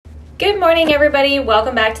Good morning, everybody.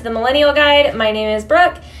 Welcome back to the Millennial Guide. My name is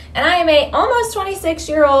Brooke, and I am a almost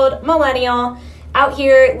 26-year-old millennial out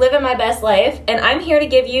here living my best life, and I'm here to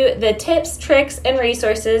give you the tips, tricks, and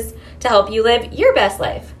resources to help you live your best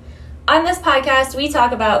life. On this podcast, we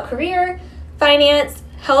talk about career, finance,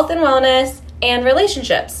 health and wellness, and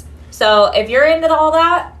relationships. So if you're into all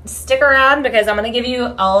that, stick around because I'm going to give you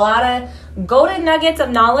a lot of golden nuggets of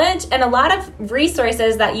knowledge and a lot of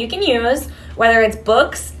resources that you can use, whether it's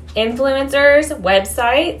books, influencers,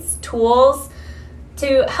 websites, tools,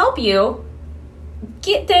 to help you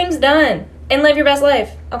get things done and live your best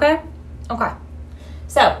life, okay? Okay.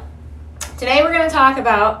 So today we're going to talk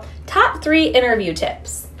about top 3 interview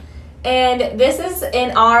tips. And this is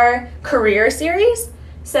in our career series.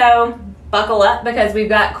 So buckle up because we've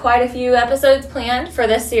got quite a few episodes planned for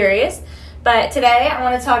this series. But today I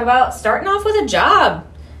want to talk about starting off with a job.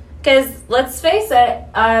 Because let's face it,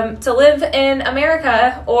 to live in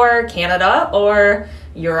America or Canada or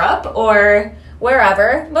Europe or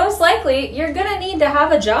wherever, most likely you're going to need to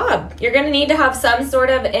have a job. You're going to need to have some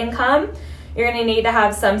sort of income. You're going to need to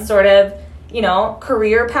have some sort of,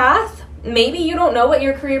 career path. Maybe you don't know what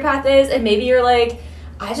your career path is, and maybe you're like,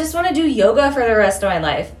 I just want to do yoga for the rest of my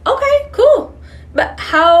life. Okay, cool. But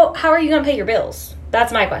how are you going to pay your bills?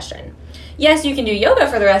 That's my question. Yes, you can do yoga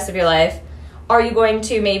for the rest of your life. Are you going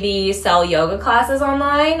to maybe sell yoga classes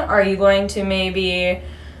online? Are you going to maybe,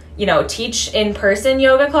 teach in-person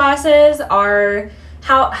yoga classes? Or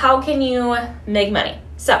how can you make money?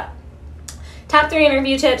 So, top 3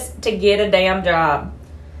 interview tips to get a damn job.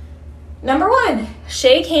 Number 1,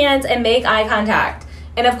 shake hands and make eye contact.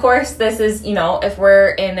 And of course, this is, if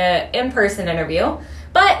we're in an in-person interview.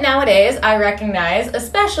 But nowadays, I recognize,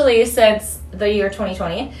 especially since the year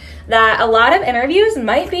 2020, that a lot of interviews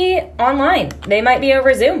might be online. They might be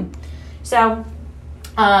over Zoom. So,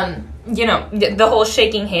 the whole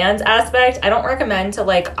shaking hands aspect, I don't recommend to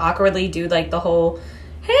awkwardly do the whole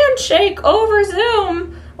handshake over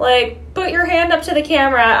Zoom. Put your hand up to the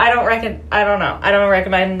camera. I don't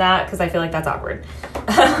recommend that because I feel like that's awkward.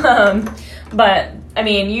 But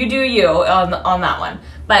you do you on that one.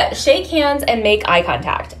 But shake hands and make eye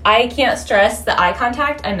contact. I can't stress the eye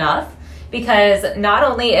contact enough because not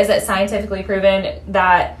only is it scientifically proven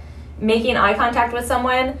that making eye contact with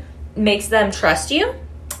someone makes them trust you,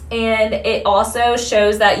 and it also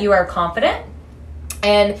shows that you are confident,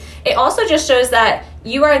 and it also just shows that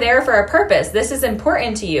you are there for a purpose. This is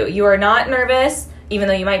important to you. You are not nervous, even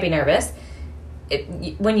though you might be nervous.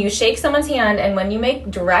 When you shake someone's hand and when you make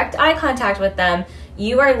direct eye contact with them,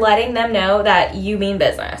 you are letting them know that you mean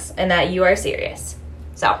business and that you are serious.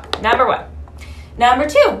 So, number 1. Number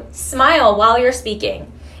 2, smile while you're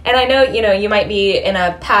speaking. And I know, you might be in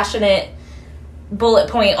a passionate bullet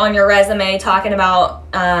point on your resume talking about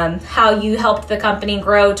how you helped the company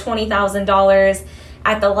grow $20,000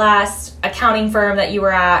 at the last accounting firm that you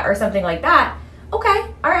were at or something like that. Okay,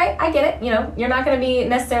 all right, I get it. You're not going to be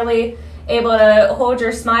necessarily able to hold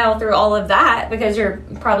your smile through all of that because you're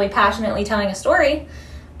probably passionately telling a story.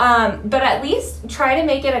 But at least try to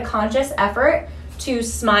make it a conscious effort to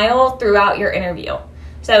smile throughout your interview.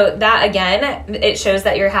 So that, again, it shows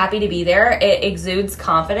that you're happy to be there. It exudes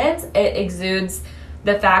confidence. It exudes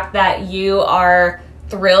the fact that you are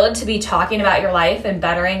thrilled to be talking about your life and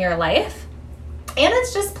bettering your life. And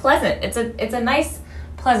it's just pleasant. It's a nice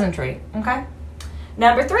pleasantry, okay?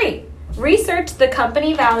 Number 3, research the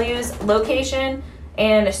company values, location,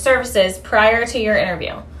 and services prior to your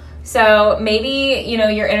interview. So maybe,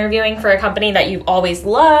 you're interviewing for a company that you've always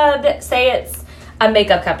loved. Say it's a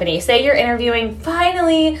makeup company. Say you're interviewing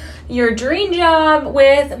finally your dream job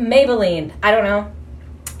with Maybelline. I don't know.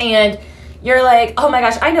 And you're like, oh my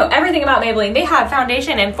gosh, I know everything about Maybelline. They have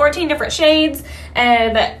foundation in 14 different shades,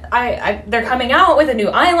 and they're coming out with a new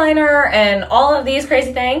eyeliner and all of these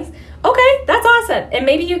crazy things. Okay, that's awesome. And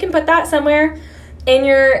maybe you can put that somewhere in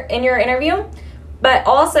your interview, but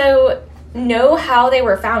also know how they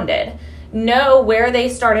were founded. Know where they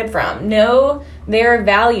started from. Know their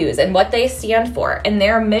values and what they stand for and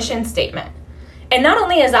their mission statement. And not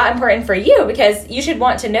only is that important for you, because you should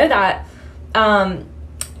want to know that,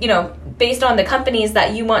 based on the companies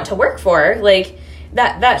that you want to work for,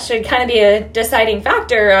 that should kind of be a deciding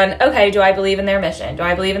factor on, okay, do I believe in their mission? Do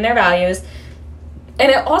I believe in their values? And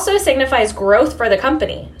it also signifies growth for the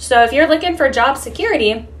company. So if you're looking for job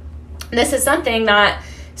security, this is something that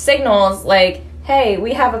signals hey,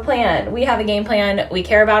 we have a plan. We have a game plan. We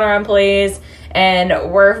care about our employees,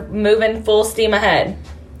 and we're moving full steam ahead.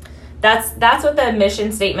 That's what the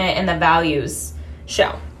mission statement and the values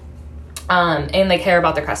show. And they care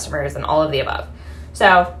about their customers and all of the above.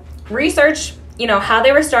 So research, how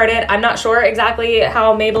they were started. I'm not sure exactly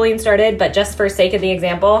how Maybelline started, but just for sake of the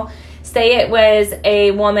example, say it was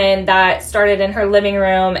a woman that started in her living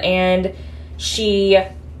room and she,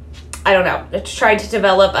 I don't know, tried to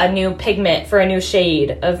develop a new pigment for a new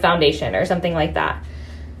shade of foundation or something like that.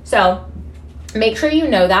 So make sure you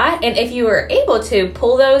know that. And if you are able to,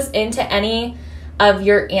 pull those into any of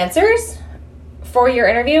your answers for your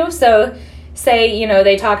interview. So say,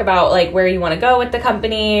 they talk about like where you want to go with the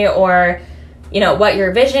company, or, what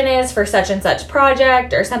your vision is for such and such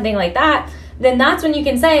project or something like that. Then that's when you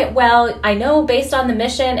can say, well, I know based on the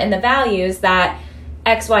mission and the values that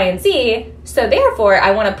X, Y, and Z. So therefore,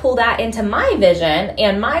 I want to pull that into my vision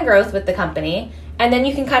and my growth with the company. And then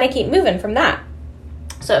you can kind of keep moving from that.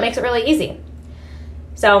 So it makes it really easy.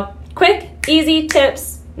 So quick, easy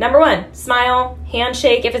tips. Number 1, smile,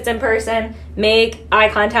 handshake if it's in person, make eye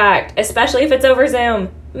contact, especially if it's over Zoom.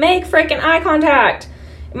 Make freaking eye contact.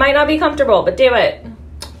 It might not be comfortable, but do it.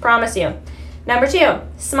 Promise you. Number 2,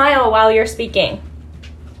 smile while you're speaking.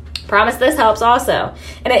 Promise this helps also.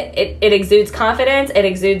 And it exudes confidence. It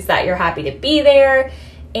exudes that you're happy to be there.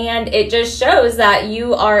 And it just shows that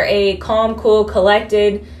you are a calm, cool,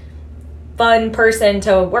 collected, fun person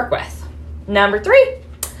to work with. Number 3,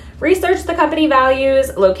 research the company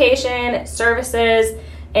values, location, services,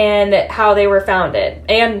 and how they were founded.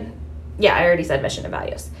 And yeah, I already said mission and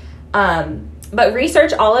values. But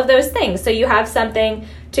research all of those things so you have something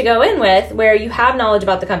to go in with where you have knowledge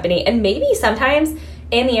about the company. And maybe sometimes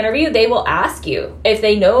in the interview, they will ask you if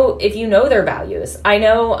you know their values. I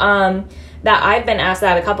know that I've been asked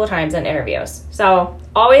that a couple of times in interviews. So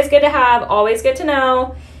always good to have, always good to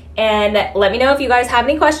know. And let me know if you guys have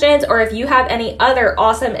any questions or if you have any other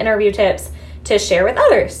awesome interview tips to share with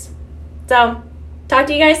others. So talk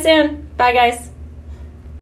to you guys soon. Bye, guys.